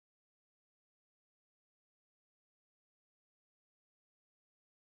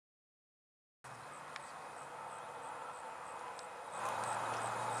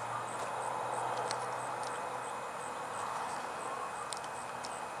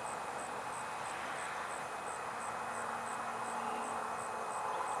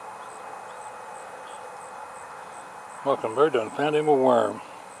Mockingbird done found him a worm.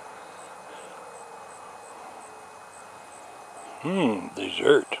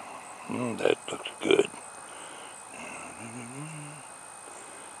 Dessert. That looks good.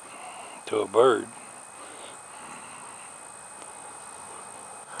 To a bird.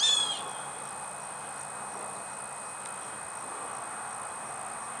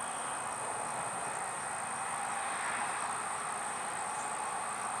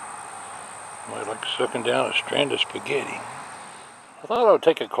 Might like sucking down a strand of spaghetti. I thought I would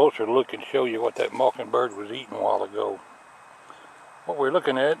take a closer look and show you what that mockingbird was eating a while ago. What we're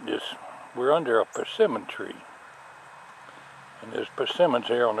looking at is we're under a persimmon tree. And there's persimmons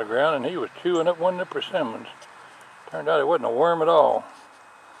here on the ground, and he was chewing up one of the persimmons. Turned out it wasn't a worm at all.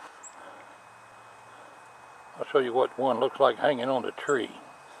 I'll show you what one looks like hanging on the tree.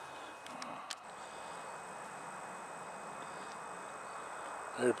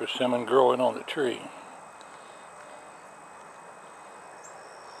 There's a persimmon growing on the tree.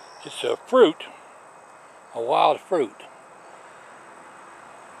 It's a fruit, a wild fruit.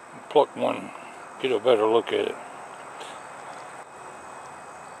 Pluck one, get a better look at it.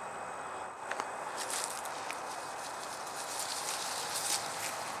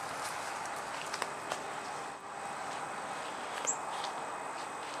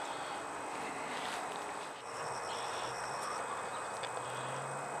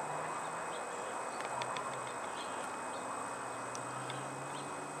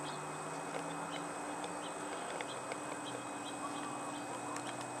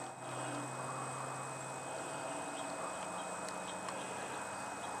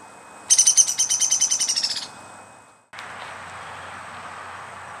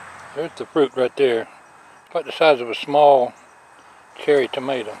 There's the fruit right there. About the size of a small cherry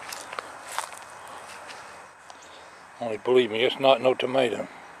tomato. Only believe me, it's not no tomato.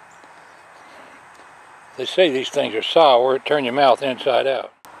 They say these things are sour, it turn your mouth inside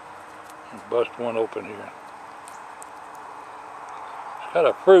out. Bust one open here. It's got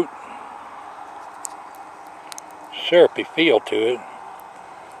a fruit, syrupy feel to it.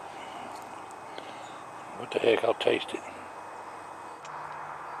 What the heck, I'll taste it.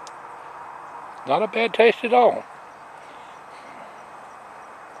 Not a bad taste at all.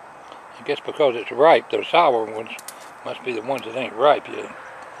 I guess because it's ripe, those sour ones must be the ones that ain't ripe yet.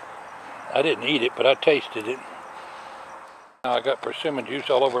 I didn't eat it, but I tasted it. Now I got persimmon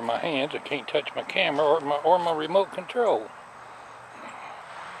juice all over my hands. I can't touch my camera or my remote control.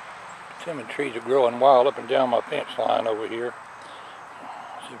 Persimmon trees are growing wild up and down my fence line over here.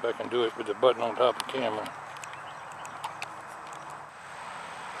 See if I can do it with the button on top of the camera.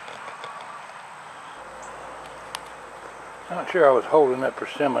 Not sure I was holding that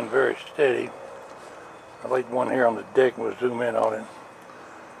persimmon very steady. I laid one here on the deck and we'll zoom in on it.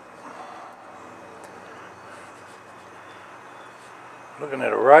 Looking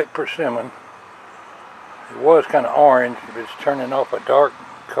at a ripe persimmon. It was kind of orange, but it's turning off a dark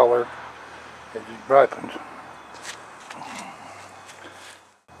color as it ripens.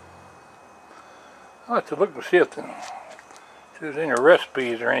 I'll have to look and see if there's any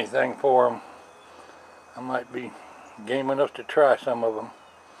recipes or anything for them. I might be game enough to try some of them.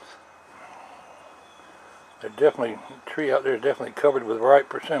 They're definitely, the tree out there is definitely covered with ripe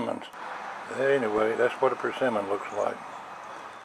persimmons. Anyway, that's what a persimmon looks like.